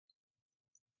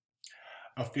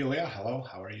Ophelia, hello,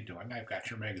 how are you doing? I've got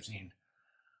your magazine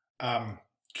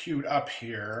queued up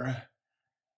here.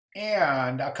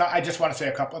 And I just want to say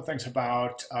a couple of things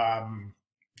about,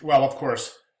 well, of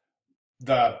course,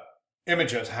 the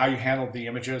images, how you handled the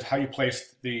images, how you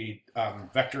placed the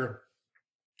vector,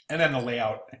 and then the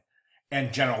layout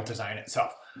and general design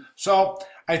itself. So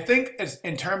I think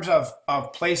in terms of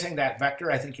placing that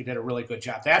vector, I think you did a really good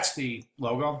job. That's the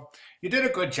logo. You did a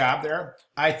good job there.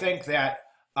 I think that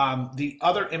the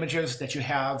other images that you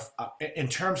have in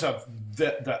terms of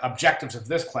the objectives of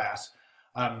this class,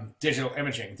 digital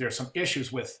imaging, there's some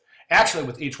issues with actually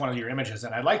with each one of your images,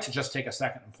 and I'd like to just take a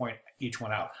second and point each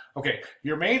one out. Okay,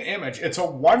 your main image, it's a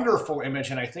wonderful image,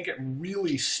 and I think it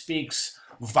really speaks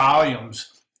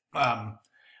volumes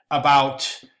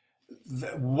about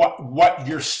what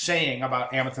you're saying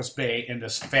about Amethyst Bay in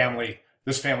this family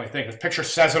thing. The picture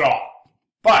says it all,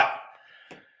 but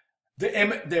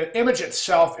the image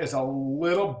itself is a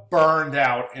little burned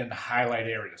out in the highlight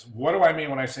areas. What do I mean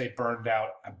when I say burned out?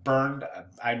 Burned,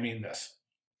 I mean this.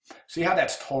 See how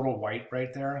that's total white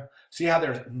right there? See how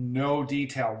there's no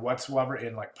detail whatsoever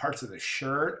in like parts of the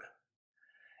shirt,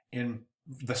 in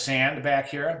the sand back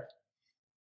here?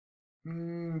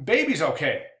 Baby's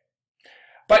okay.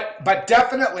 But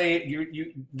definitely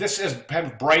this has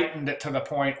been brightened to the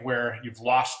point where you've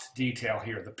lost detail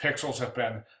here. The pixels have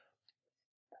been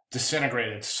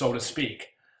disintegrated, so to speak.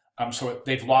 So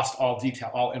they've lost all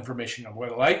detail, all information. And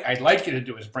what I'd like you to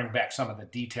do is bring back some of the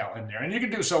detail in there. And you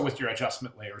can do so with your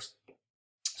adjustment layers.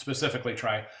 Specifically,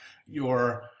 try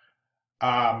your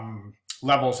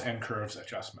levels and curves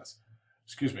adjustments.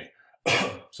 Excuse me.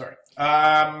 Sorry.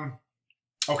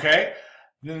 Okay.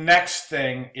 The next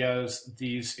thing is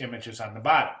these images on the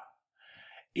bottom.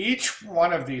 Each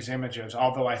one of these images,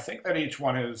 although I think that each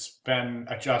one has been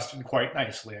adjusted quite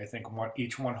nicely, I think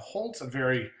each one holds a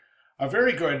very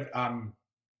good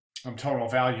tonal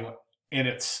value in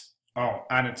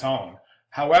on its own.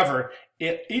 However,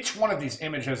 each one of these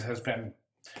images has been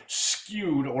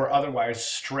skewed or otherwise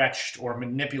stretched or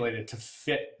manipulated to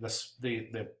fit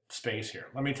the space here.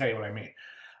 Let me tell you what I mean.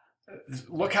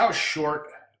 Look how short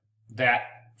that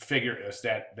figure is,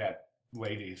 that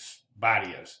lady's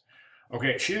body is.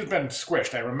 Okay, she's been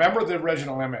squished. I remember the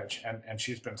original image, and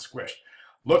she's been squished.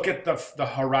 Look at the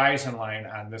horizon line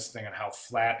on this thing and how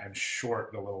flat and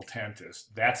short the little tent is.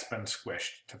 That's been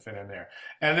squished to fit in there.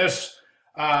 And this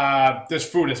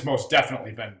food has most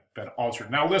definitely been altered.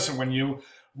 Now listen, when you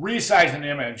resize an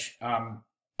image,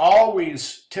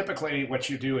 always typically what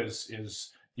you do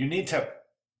is you need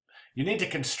to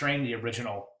constrain the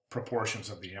original proportions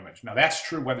of the image. Now that's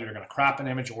true whether you're going to crop an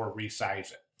image or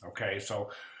resize it. Okay, so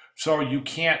you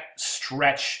can't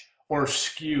stretch or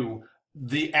skew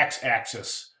the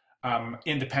x-axis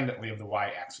independently of the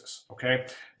y-axis. Okay.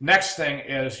 Next thing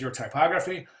is your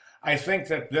typography. I think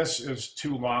that this is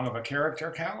too long of a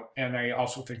character count, and I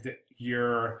also think that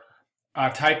your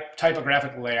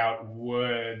typographic layout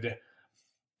would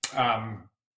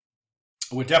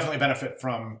definitely benefit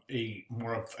from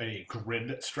more of a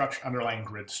grid structure, underlying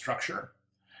grid structure.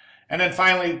 And then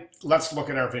finally, let's look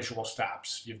at our visual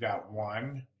stops. You've got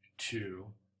 1, 2,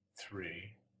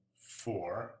 3,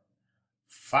 4,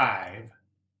 5,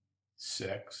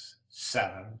 6,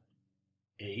 7,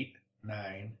 8,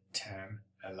 9, 10,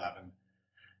 11,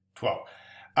 12.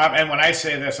 And when I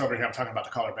say this over here, I'm talking about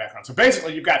the color background. So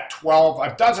basically, you've got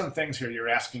a dozen things here you're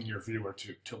asking your viewer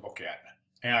to look at.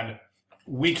 And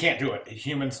we can't do it.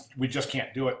 Humans, we just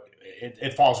can't do it.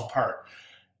 It falls apart.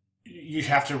 You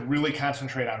have to really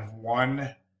concentrate on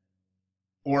one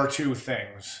or two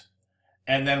things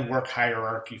and then work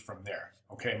hierarchy from there.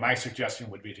 Okay, my suggestion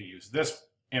would be to use this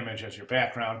image as your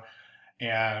background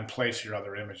and place your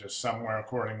other images somewhere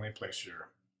accordingly, place your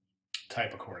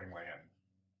type accordingly, and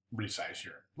resize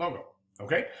your logo.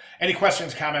 Okay, any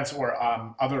questions, comments, or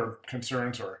other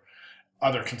concerns or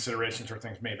other considerations or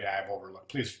things maybe I've overlooked,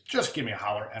 please just give me a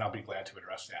holler and I'll be glad to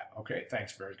address that. Okay,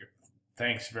 thanks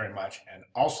very much, and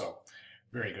also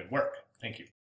very good work. Thank you.